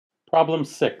Problem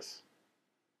 6.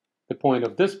 The point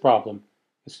of this problem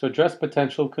is to address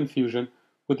potential confusion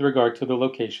with regard to the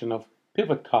location of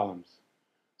pivot columns.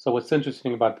 So what's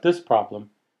interesting about this problem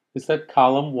is that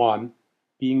column 1,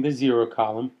 being the 0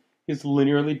 column, is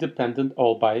linearly dependent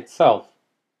all by itself.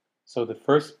 So the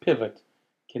first pivot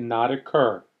cannot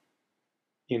occur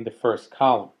in the first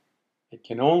column. It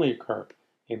can only occur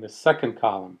in the second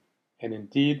column. And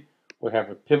indeed, we have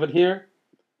a pivot here,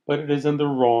 but it is in the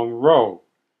wrong row,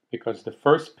 because the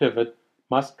first pivot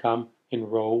must come in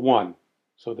row 1.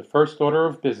 So the first order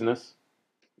of business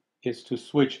is to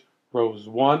switch rows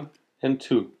 1 and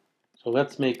 2. So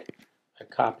let's make a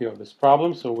copy of this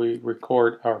problem so we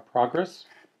record our progress.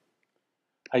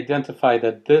 Identify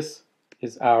that this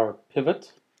is our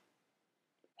pivot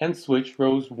and switch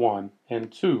rows 1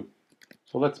 and 2.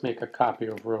 So let's make a copy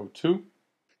of row 2.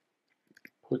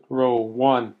 Put row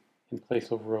 1 in place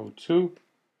of row 2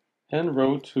 and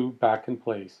row 2 back in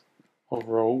place of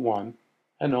row 1,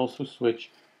 and also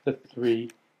switch the 3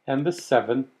 and the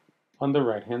 7 on the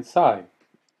right hand side.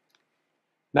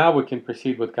 Now we can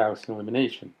proceed with Gaussian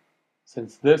elimination.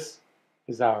 Since this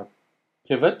is our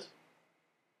pivot,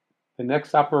 the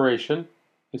next operation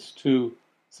is to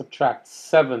subtract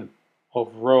 7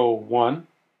 of row 1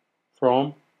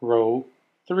 from row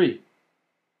 3.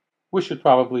 We should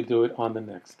probably do it on the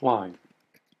next line.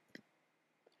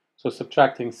 So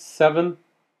subtracting 7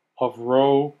 of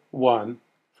row 1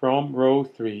 from row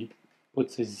 3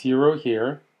 puts a 0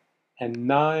 here, and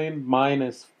 9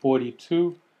 minus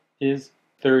 42 is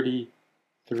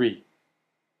 33.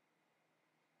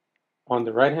 On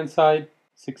the right hand side,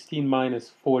 16 minus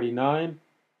 49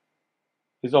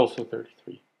 is also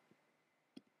 33.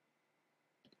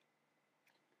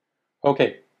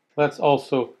 Okay, let's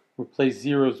also replace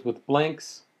zeros with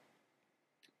blanks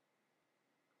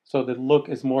so the look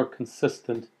is more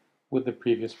consistent with the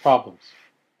previous problems.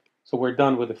 So we're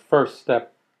done with the first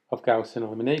step of Gaussian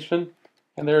elimination,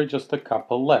 and there are just a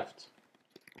couple left.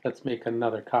 Let's make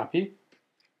another copy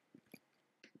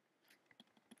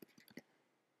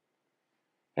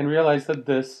and realize that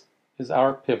this is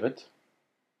our pivot.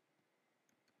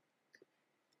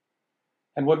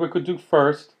 And what we could do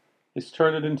first is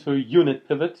turn it into a unit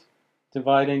pivot,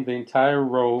 dividing the entire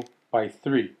row by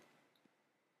 3.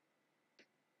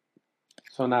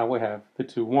 So now we have the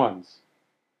two ones.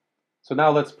 So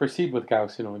now let's proceed with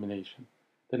Gaussian elimination.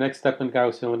 The next step in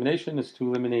Gaussian elimination is to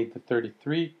eliminate the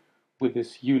 33 with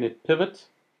this unit pivot.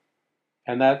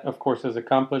 And that, of course, is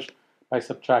accomplished by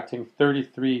subtracting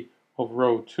 33 of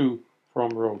row 2 from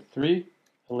row 3,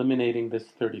 eliminating this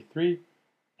 33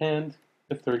 and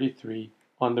the 33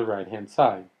 on the right-hand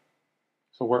side.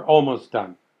 So we're almost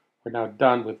done. We're now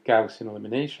done with Gaussian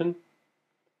elimination,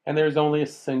 and there's only a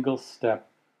single step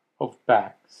of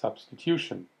back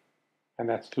substitution, and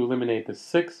that's to eliminate the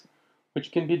 6,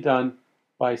 which can be done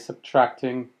by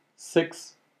subtracting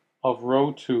 6 of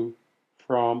row 2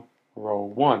 from row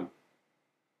 1.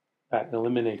 That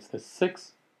eliminates the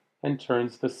 6 and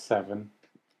turns the 7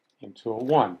 into a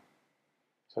 1.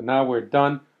 So now we're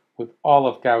done with all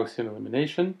of Gaussian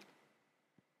elimination,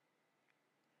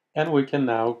 and we can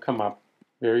now come up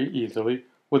very easily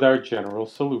with our general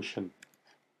solution.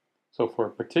 So for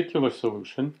a particular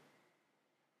solution,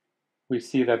 we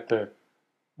see that the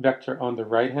vector on the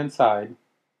right-hand side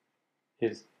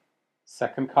is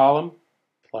second column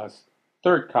plus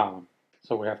third column.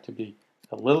 So we have to be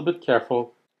a little bit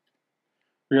careful,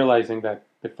 realizing that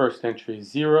the first entry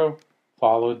is 0,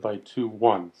 followed by 2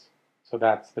 1s. So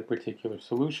that's the particular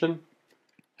solution.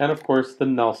 And of course, the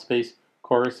null space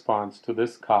corresponds to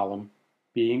this column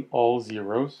being all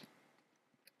zeros.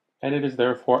 And it is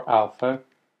therefore alpha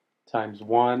times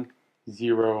 1,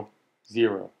 0,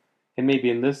 0. And maybe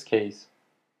in this case,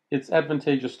 it's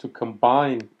advantageous to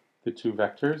combine the two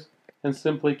vectors and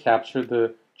simply capture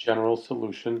the general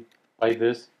solution by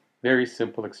this very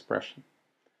simple expression.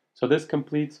 So this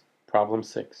completes problem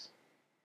 6.